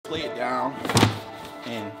lay it down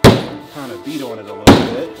and kind of beat on it a little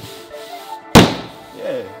bit.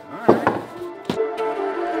 Yeah, all right.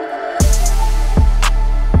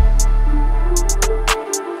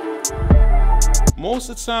 Most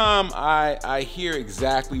of the time, I hear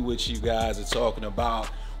exactly what you guys are talking about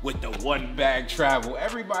with the one bag travel.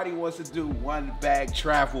 Everybody wants to do one bag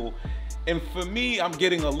travel. And for me, I'm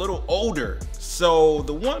getting a little older. So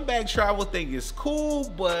the one bag travel thing is cool,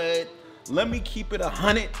 but let me keep it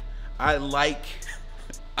 100. I like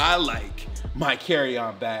my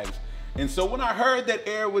carry-on bags. And so when I heard that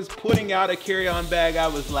AER was putting out a carry-on bag, I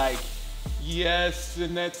was like, yes,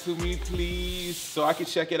 send that to me, please, so I can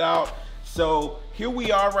check it out. So here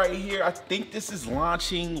we are right here. I think this is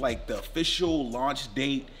launching, like the official launch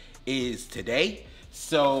date is today.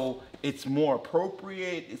 So it's more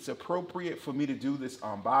appropriate. It's appropriate for me to do this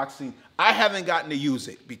unboxing. I haven't gotten to use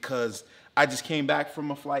it because I just came back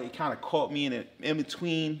from a flight. It kind of caught me in an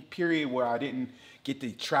in-between period where I didn't get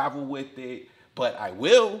to travel with it, but I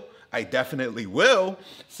will. I definitely will.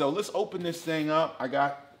 So let's open this thing up. I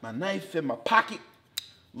got my knife in my pocket.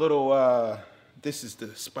 Little, this is the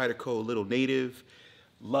Spyderco Little Native.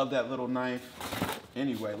 Love that little knife.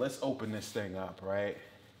 Anyway, let's open this thing up, right?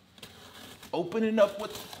 Opening up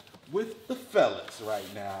with the fellas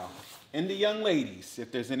right now. And the young ladies,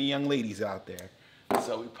 if there's any young ladies out there.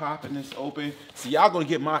 So we popping this open. So y'all gonna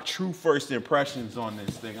get my true first impressions on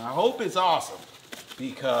this thing. I hope it's awesome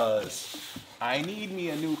because I need me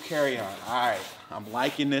a new carry-on. All right, I'm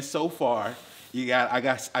liking this so far.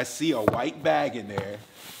 I see a white bag in there.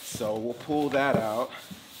 So we'll pull that out.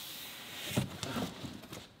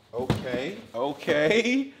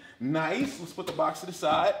 Okay, nice. Let's put the box to the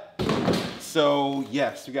side. So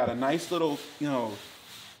yes, we got a nice little,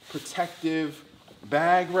 protective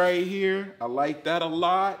bag right here. I like that a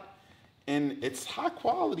lot. And it's high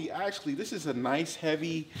quality, actually. This is a nice,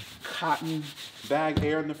 heavy cotton bag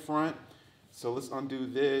AER in the front. So let's undo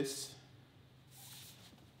this.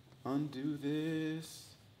 Undo this.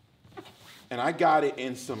 And I got it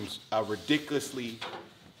in some ridiculously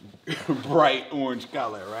bright orange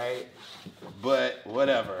color, right? But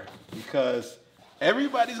whatever, because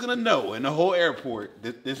everybody's gonna know in the whole airport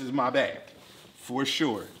that this is my bag, for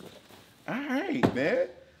sure. All right, man,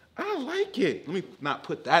 I like it. Let me not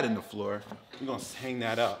put that in the floor. We're gonna hang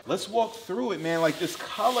that up. Let's walk through it, man. Like this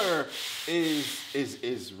color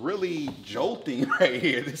is really jolting right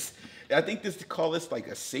here. I think they call this like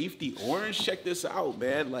a safety orange. Check this out,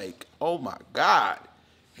 man. Like, oh my God,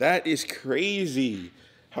 that is crazy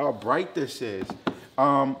how bright this is.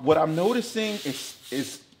 What I'm noticing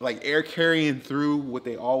is like AER carrying through what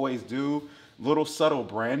they always do. Little subtle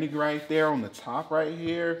branding right there on the top right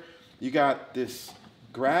here. You got this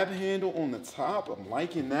grab handle on the top. I'm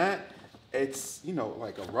liking that. It's,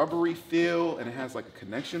 like a rubbery feel, and it has like a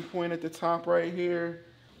connection point at the top right here.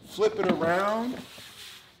 Flip it around.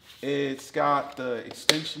 It's got the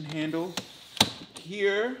extension handle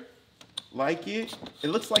here, like it. It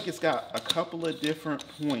looks like it's got a couple of different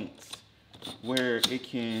points where it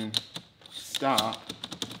can stop.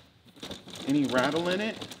 Any rattle in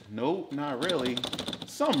it? Nope, not really.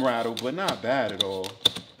 Some rattle, but not bad at all.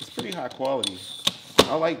 It's pretty high quality.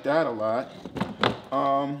 I like that a lot.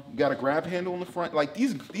 Got a grab handle in the front. Like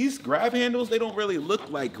these grab handles, they don't really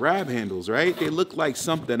look like grab handles, right? They look like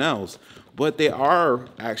something else, but they are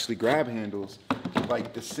actually grab handles.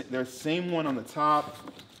 Like they're the same one on the top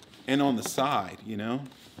and on the side,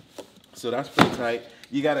 So that's pretty tight.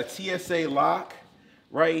 You got a TSA lock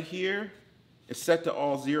right here. It's set to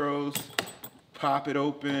all zeros. Pop it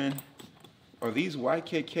open. Are these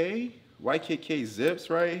YKK zips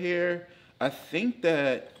right here? I think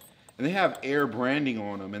that, and they have AER branding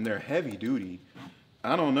on them, and they're heavy duty.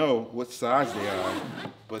 I don't know what size they are,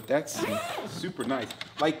 but that's super nice.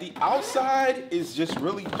 Like the outside is just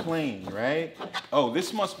really plain, right? Oh,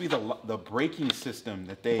 this must be the braking system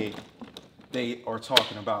that they are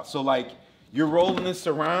talking about. So like you're rolling this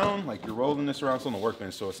around, it's on the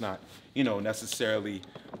workbench, so it's not, necessarily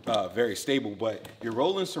very stable, but you're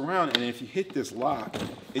rolling this around, and if you hit this lock,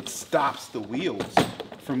 it stops the wheels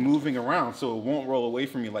from moving around, so it won't roll away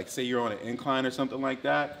from you. Like say you're on an incline or something like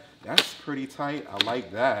that. That's pretty tight. I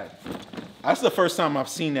like that. That's the first time I've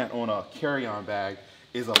seen that on a carry-on bag,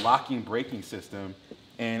 is a locking braking system.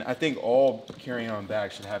 And I think all carry-on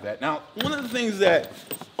bags should have that. Now, one of the things that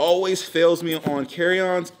always fails me on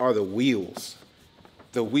carry-ons are the wheels.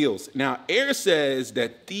 The wheels. Now, AER says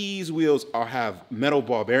that these wheels have metal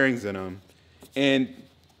ball bearings in them. And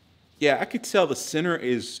yeah, I could tell the center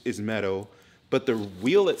is metal, but the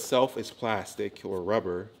wheel itself is plastic or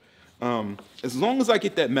rubber. As long as I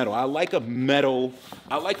get that metal, I like a metal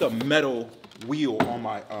wheel on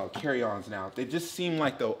my carry-ons now. They just seem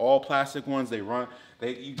like the all plastic ones.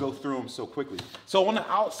 You go through them so quickly. So on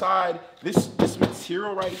the outside, this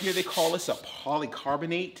material right here, they call this a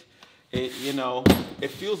polycarbonate.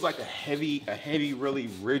 It feels like a heavy, really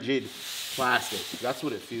rigid plastic. That's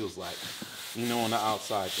what it feels like, on the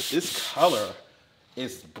outside. But this color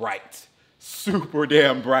is bright, super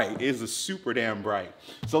damn bright. It is a super damn bright.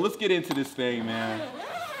 So let's get into this thing, man.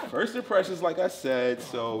 First impressions, like I said,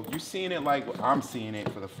 so you're seeing it like I'm seeing it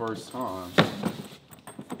for the first time.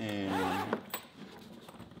 And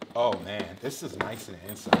oh man, this is nice in the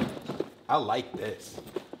inside. I like this.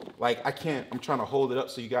 Like I'm trying to hold it up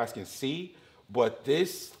so you guys can see, but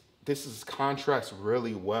this is contrasts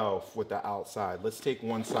really well with the outside. Let's take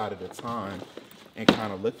one side at a time and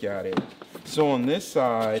kind of look at it. So on this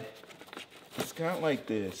side, it's got like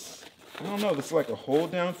this, I don't know, this is like a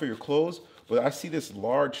hold down for your clothes, but I see this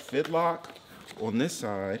large fit lock on this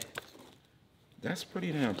side. That's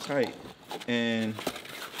pretty damn tight. And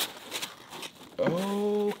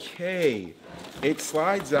okay, it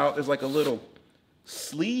slides out. There's like a little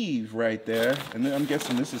sleeve right there, and then I'm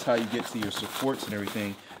guessing this is how you get to your supports and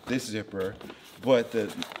everything, this zipper. But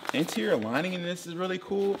the interior lining in this is really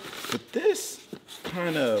cool. But this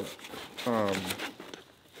kind of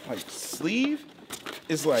like sleeve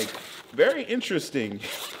is like very interesting.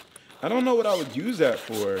 I don't know what I would use that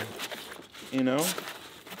for,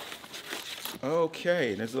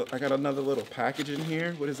 Okay, I got another little package in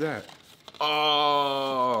here. What is that?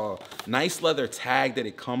 Oh, nice leather tag that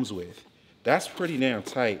it comes with. That's pretty damn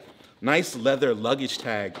tight. Nice leather luggage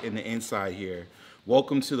tag in the inside here.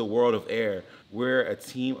 Welcome to the world of AER. We're a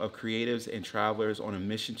team of creatives and travelers on a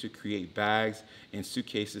mission to create bags and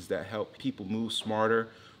suitcases that help people move smarter.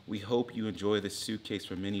 We hope you enjoy this suitcase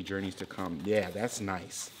for many journeys to come. Yeah, that's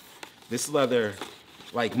nice. This leather,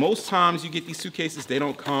 like most times you get these suitcases, they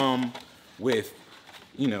don't come with,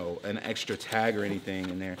 an extra tag or anything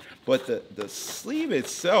in there. But the sleeve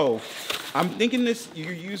itself, I'm thinking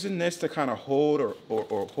you're using this to kind of hold or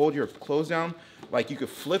hold your clothes down. Like you could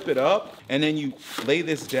flip it up and then you lay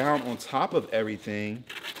this down on top of everything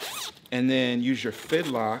and then use your fid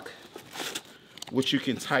lock, which you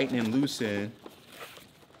can tighten and loosen,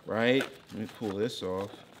 right? Let me pull this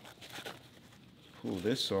off.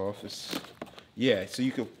 Yeah, so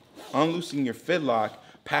you could unloosen your fid lock,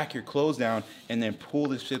 pack your clothes down, and then pull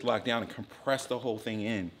this fid lock down and compress the whole thing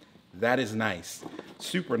in. That is nice,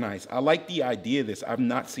 super nice. I like the idea of this. I've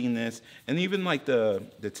not seen this. And even like the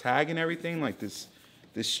tag and everything, like this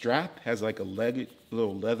strap has like a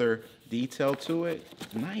little leather detail to it.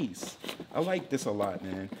 Nice. I like this a lot,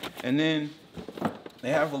 man. And then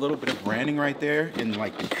they have a little bit of branding right there in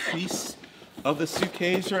like the crease of the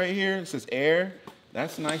suitcase right here. It says AER.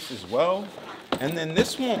 That's nice as well. And then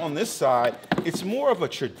this one on this side, it's more of a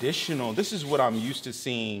traditional, this is what I'm used to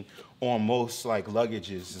seeing on most like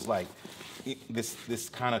luggages, is like this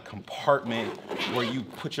kind of compartment where you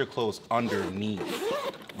put your clothes underneath.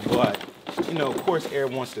 But, of course AER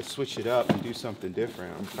wants to switch it up and do something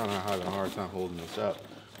different. I'm kind of having a hard time holding this up.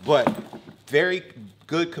 But very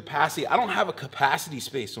good capacity. I don't have a capacity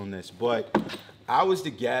space on this, but I was to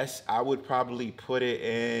guess, I would probably put it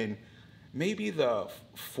in maybe the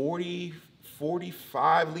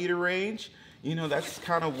 45 liter range. That's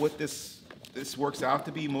kind of what this works out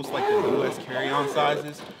to be. Most like the US carry-on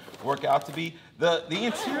sizes work out to be. The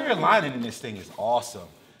interior lining in this thing is awesome.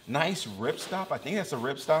 Nice ripstop. I think that's a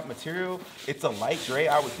ripstop material. It's a light gray.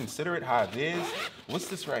 I would consider it high vis. What's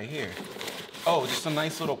this right here? Oh, just a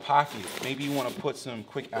nice little pocket. Maybe you want to put some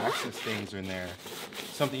quick access things in there.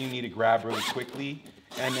 Something you need to grab really quickly.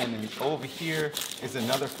 And then over here is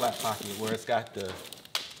another flat pocket where it's got the,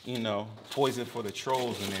 poison for the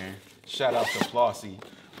trolls in there. Shout out to Flossie.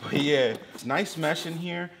 But yeah, it's nice mesh in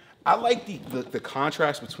here. I like the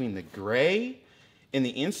contrast between the gray in the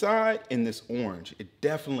inside and this orange. It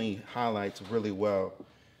definitely highlights really well.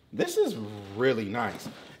 This is really nice.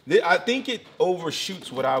 I think it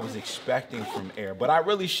overshoots what I was expecting from AER, but I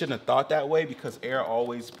really shouldn't have thought that way because AER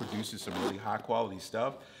always produces some really high quality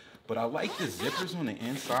stuff. But I like the zippers on the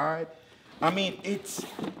inside. I mean, it's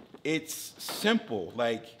simple,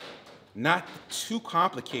 like not too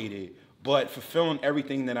complicated, but fulfilling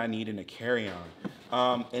everything that I need in a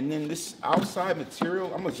carry-on. And then this outside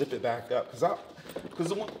material, I'm gonna zip it back up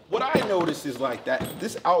because what I noticed is like that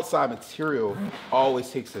this outside material always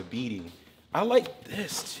takes a beating. I like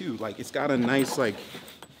this too. Like it's got a nice like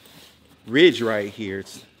ridge right here.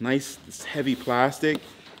 It's nice, it's heavy plastic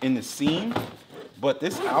in the seam. But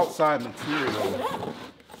this outside material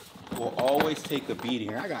will always take a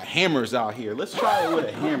beating. I got hammers out here. Let's try it with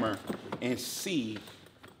a hammer and see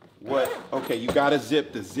okay, you gotta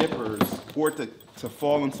zip the zippers for it to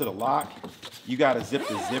fall into the lock. You gotta zip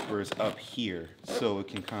the zippers up here so it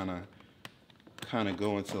can kind of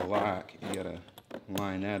go into the lock. You gotta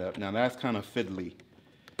line that up. Now that's kind of fiddly.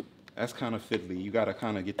 You gotta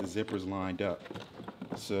kind of get the zippers lined up.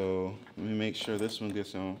 So let me make sure this one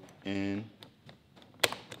gets on in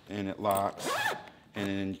and it locks. And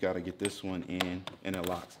then you gotta get this one in and it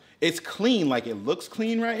locks. It's clean, like it looks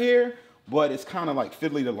clean right here, but it's kind of like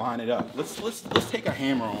fiddly to line it up. Let's take a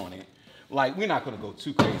hammer on it. Like, we're not gonna go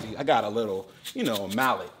too crazy. I got a little, you know, a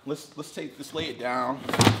mallet. Let's lay it down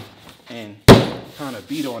and kind of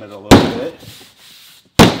beat on it a little bit.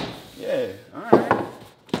 Yeah, all right.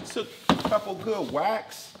 Took a couple good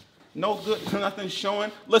whacks. Nothing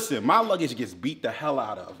showing. Listen, my luggage gets beat the hell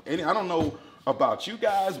out of. And I don't know about you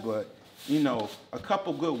guys, but you know, a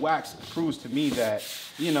couple good whacks proves to me that,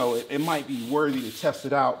 you know, it might be worthy to test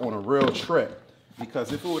it out on a real trip.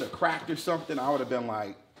 Because if it would have cracked or something, I would have been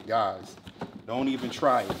like, guys, don't even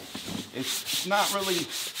try it. It's not really,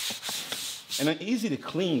 and it's easy to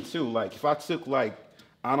clean too. Like if I took like,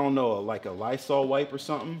 I don't know, like a Lysol wipe or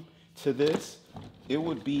something to this, it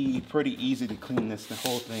would be pretty easy to clean the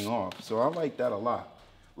whole thing off. So I like that a lot.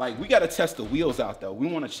 Like, we gotta test the wheels out though. We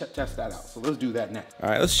wanna test that out, so let's do that next. All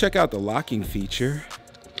right, let's check out the locking feature.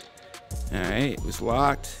 All right, it was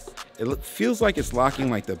locked. It feels like it's locking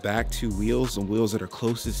like the back two wheels, the wheels that are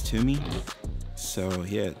closest to me. So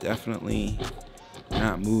yeah, definitely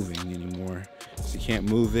not moving anymore. So you can't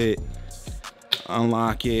move it,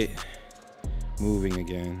 unlock it, moving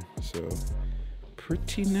again. So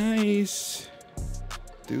pretty nice.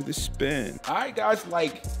 Do the spin. All right, guys,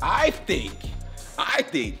 like I think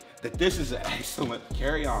that this is an excellent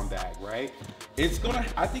carry-on bag, right?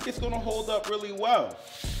 I think it's gonna hold up really well.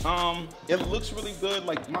 It looks really good.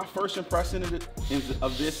 Like my first impression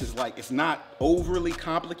of this is like, it's not overly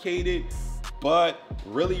complicated, but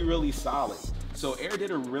really, really solid. So AER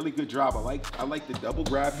did a really good job. I like the double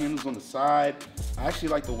grab handles on the side. I actually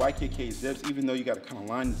like the YKK zips, even though you gotta kind of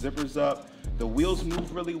line the zippers up. The wheels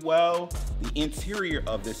move really well. The interior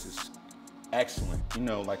of this is excellent. You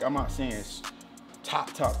know, like I'm not saying it's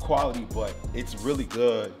top quality, but it's really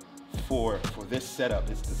good for this setup.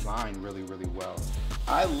 It's designed really, really well.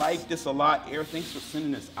 I like this a lot. AER, thanks for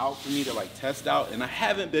sending this out for me to like test out. And I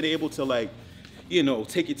haven't been able to like, you know,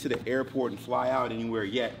 take it to the airport and fly out anywhere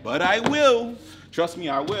yet, but I will. Trust me,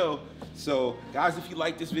 I will. So guys, if you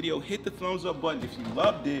like this video, hit the thumbs up button. If you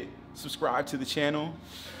loved it, subscribe to the channel,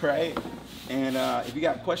 right? And if you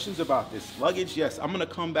got questions about this luggage, yes, I'm gonna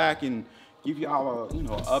come back and give y'all a, you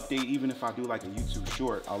know, update. Even if I do like a YouTube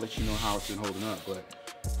short, I'll let you know how it's been holding up.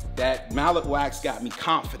 But that mallet wax got me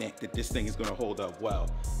confident that this thing is gonna hold up well.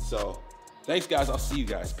 So thanks guys, I'll see you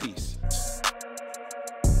guys, peace.